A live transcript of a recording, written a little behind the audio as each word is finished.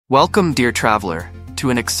Welcome, dear traveler, to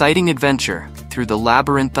an exciting adventure through the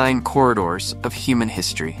labyrinthine corridors of human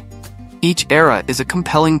history. Each era is a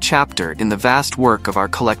compelling chapter in the vast work of our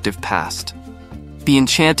collective past. Be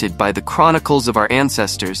enchanted by the chronicles of our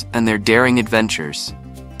ancestors and their daring adventures.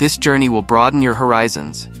 This journey will broaden your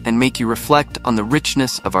horizons and make you reflect on the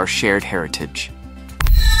richness of our shared heritage.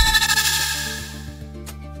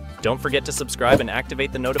 Don't forget to subscribe and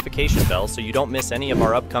activate the notification bell so you don't miss any of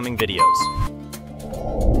our upcoming videos.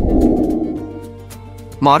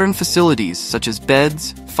 Modern facilities such as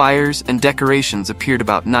beds, fires, and decorations appeared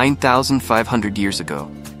about 9,500 years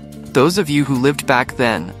ago. Those of you who lived back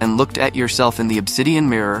then and looked at yourself in the obsidian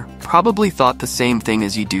mirror probably thought the same thing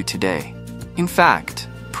as you do today. In fact,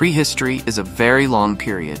 prehistory is a very long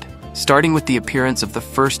period, starting with the appearance of the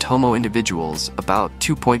first Homo individuals about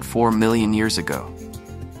 2.4 million years ago.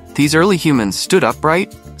 These early humans stood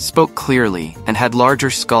upright, spoke clearly, and had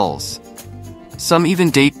larger skulls. Some even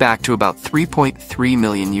date back to about 3.3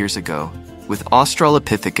 million years ago, with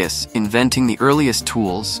Australopithecus inventing the earliest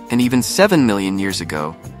tools, and even 7 million years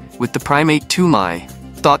ago, with the primate Tumai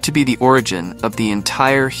thought to be the origin of the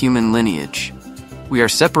entire human lineage. We are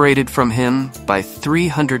separated from him by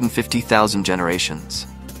 350,000 generations.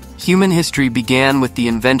 Human history began with the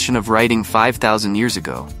invention of writing 5,000 years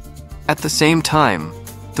ago. At the same time,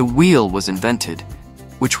 the wheel was invented,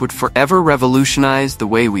 which would forever revolutionize the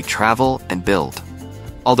way we travel and build.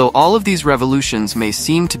 Although all of these revolutions may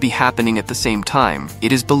seem to be happening at the same time,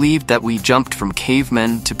 it is believed that we jumped from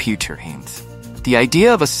cavemen to Puterhanes. The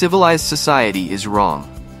idea of a civilized society is wrong.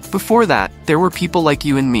 Before that, there were people like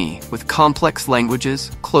you and me, with complex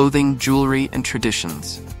languages, clothing, jewelry, and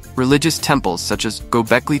traditions. Religious temples such as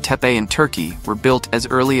Göbekli Tepe in Turkey were built as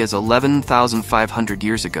early as 11,500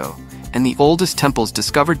 years ago, and the oldest temples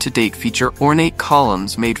discovered to date feature ornate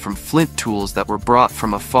columns made from flint tools that were brought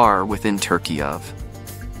from afar within Turkey of.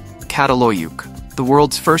 Çatalhöyük, the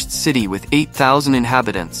world's first city with 8,000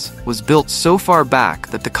 inhabitants, was built so far back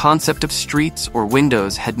that the concept of streets or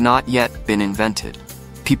windows had not yet been invented.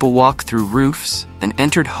 People walked through roofs and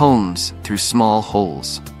entered homes through small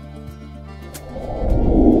holes.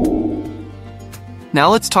 Now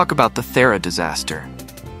let's talk about the Thera disaster.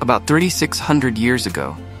 About 3,600 years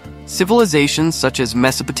ago, civilizations such as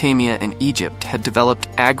Mesopotamia and Egypt had developed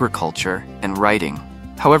agriculture and writing.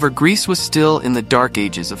 However, Greece was still in the dark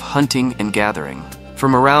ages of hunting and gathering.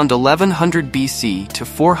 From around 1100 BC to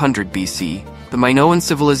 400 BC, the Minoan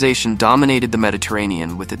civilization dominated the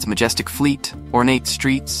Mediterranean with its majestic fleet, ornate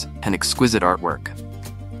streets, and exquisite artwork.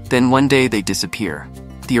 Then one day they disappear.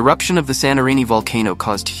 The eruption of the Santorini volcano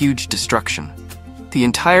caused huge destruction. The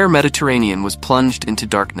entire Mediterranean was plunged into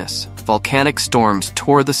darkness. Volcanic storms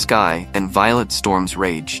tore the sky and violent storms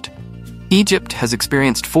raged. Egypt has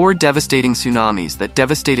experienced 4 devastating tsunamis that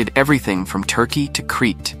devastated everything from Turkey to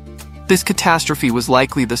Crete. This catastrophe was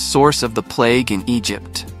likely the source of the plague in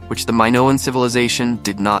Egypt, which the Minoan civilization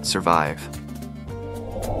did not survive.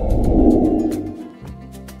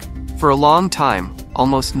 For a long time,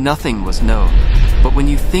 almost nothing was known. But when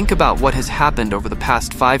you think about what has happened over the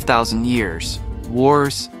past 5,000 years,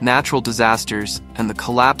 wars, natural disasters, and the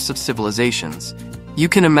collapse of civilizations, you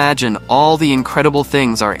can imagine all the incredible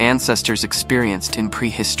things our ancestors experienced in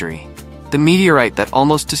prehistory. The meteorite that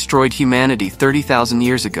almost destroyed humanity 30,000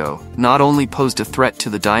 years ago not only posed a threat to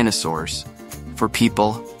the dinosaurs. For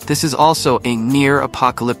people, this is also a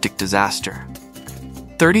near-apocalyptic disaster.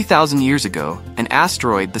 30,000 years ago, an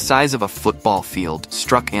asteroid the size of a football field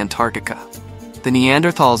struck Antarctica. The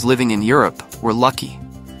Neanderthals living in Europe were lucky.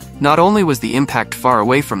 Not only was the impact far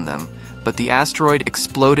away from them, but the asteroid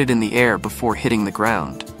exploded in the air before hitting the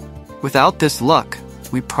ground. Without this luck,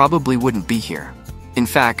 we probably wouldn't be here. In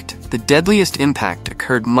fact, the deadliest impact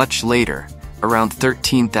occurred much later, around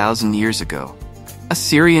 13,000 years ago. A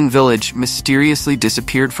Syrian village mysteriously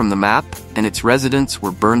disappeared from the map, and its residents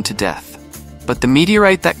were burned to death. But the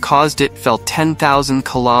meteorite that caused it fell 10,000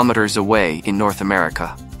 kilometers away in North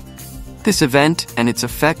America. This event and its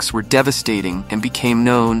effects were devastating and became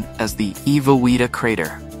known as the Iwawita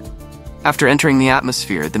crater. After entering the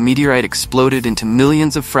atmosphere, the meteorite exploded into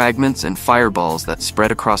millions of fragments and fireballs that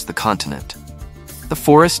spread across the continent. The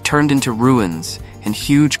forest turned into ruins, and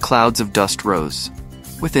huge clouds of dust rose.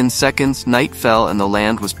 Within seconds, night fell and the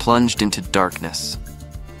land was plunged into darkness.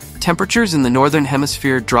 Temperatures in the northern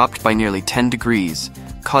hemisphere dropped by nearly 10 degrees,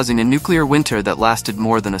 causing a nuclear winter that lasted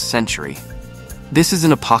more than a century. This is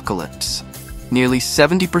an apocalypse. Nearly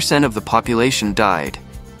 70% of the population died,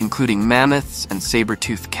 including mammoths and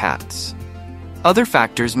saber-toothed cats. Other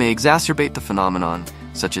factors may exacerbate the phenomenon,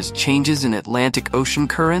 such as changes in Atlantic Ocean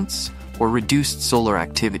currents or reduced solar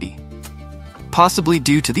activity. Possibly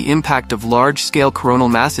due to the impact of large-scale coronal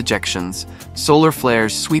mass ejections, solar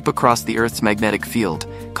flares sweep across the Earth's magnetic field,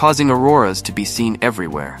 causing auroras to be seen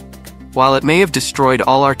everywhere. While it may have destroyed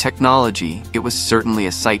all our technology, it was certainly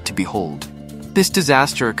a sight to behold. This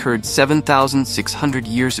disaster occurred 7,600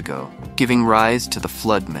 years ago, giving rise to the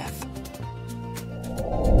flood myth.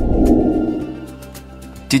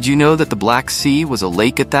 Did you know that the Black Sea was a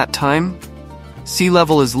lake at that time? Sea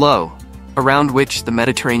level is low, around which the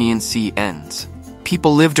Mediterranean Sea ends.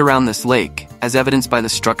 People lived around this lake, as evidenced by the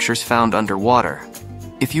structures found underwater.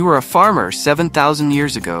 If you were a farmer 7,000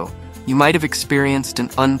 years ago, you might have experienced an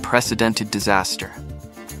unprecedented disaster.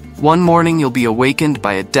 One morning you'll be awakened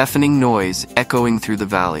by a deafening noise echoing through the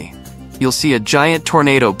valley. You'll see a giant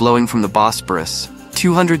tornado blowing from the Bosporus,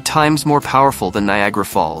 200 times more powerful than Niagara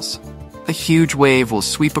Falls. A huge wave will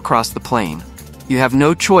sweep across the plain. You have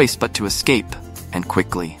no choice but to escape, and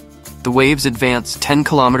quickly. The waves advance 10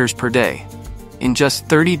 kilometers per day. In just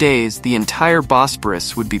 30 days, the entire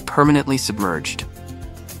Bosporus would be permanently submerged.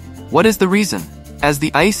 What is the reason? As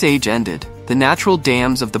the Ice Age ended, the natural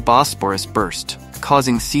dams of the Bosporus burst,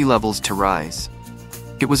 causing sea levels to rise.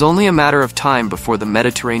 It was only a matter of time before the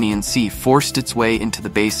Mediterranean Sea forced its way into the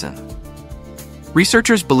basin.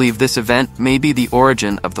 Researchers believe this event may be the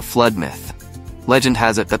origin of the flood myth. Legend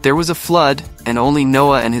has it that there was a flood, and only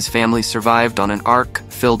Noah and his family survived on an ark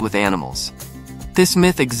filled with animals. This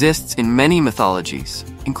myth exists in many mythologies,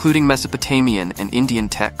 including Mesopotamian and Indian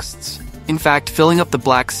texts. In fact, filling up the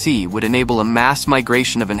Black Sea would enable a mass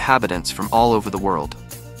migration of inhabitants from all over the world.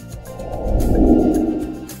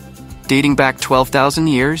 Dating back 12,000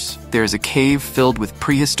 years, there is a cave filled with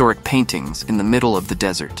prehistoric paintings in the middle of the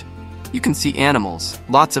desert. You can see animals,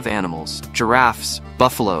 lots of animals, giraffes,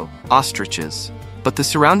 buffalo, ostriches, but the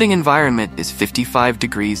surrounding environment is 55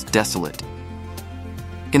 degrees desolate.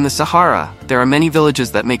 In the Sahara, there are many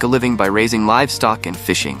villages that make a living by raising livestock and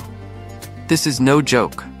fishing. This is no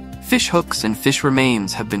joke. Fish hooks and fish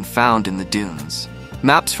remains have been found in the dunes.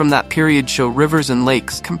 Maps from that period show rivers and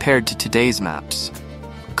lakes compared to today's maps.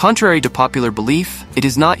 Contrary to popular belief, it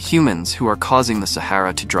is not humans who are causing the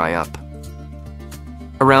Sahara to dry up.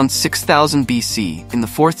 Around 6000 BC, in the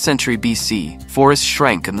 4th century BC, forests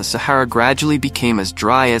shrank and the Sahara gradually became as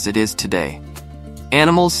dry as it is today.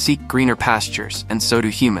 Animals seek greener pastures, and so do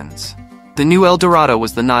humans. The new El Dorado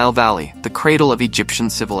was the Nile Valley, the cradle of Egyptian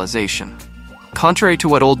civilization. Contrary to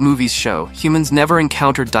what old movies show, humans never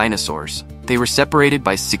encountered dinosaurs. They were separated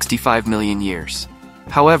by 65 million years.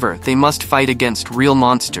 However, they must fight against real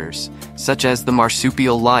monsters, such as the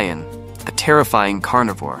marsupial lion, a terrifying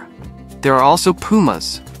carnivore. There are also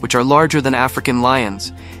pumas, which are larger than African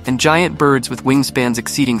lions, and giant birds with wingspans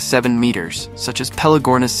exceeding 7 meters, such as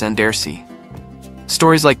Pelagornis sandersi.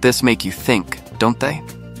 Stories like this make you think, don't they?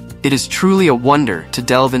 It is truly a wonder to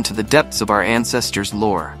delve into the depths of our ancestors'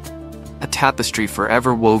 lore, a tapestry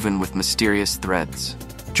forever woven with mysterious threads.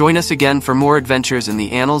 Join us again for more adventures in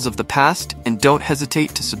the annals of the past, and don't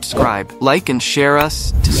hesitate to subscribe, like, and share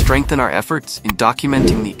us to strengthen our efforts in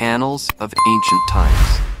documenting the annals of ancient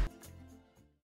times.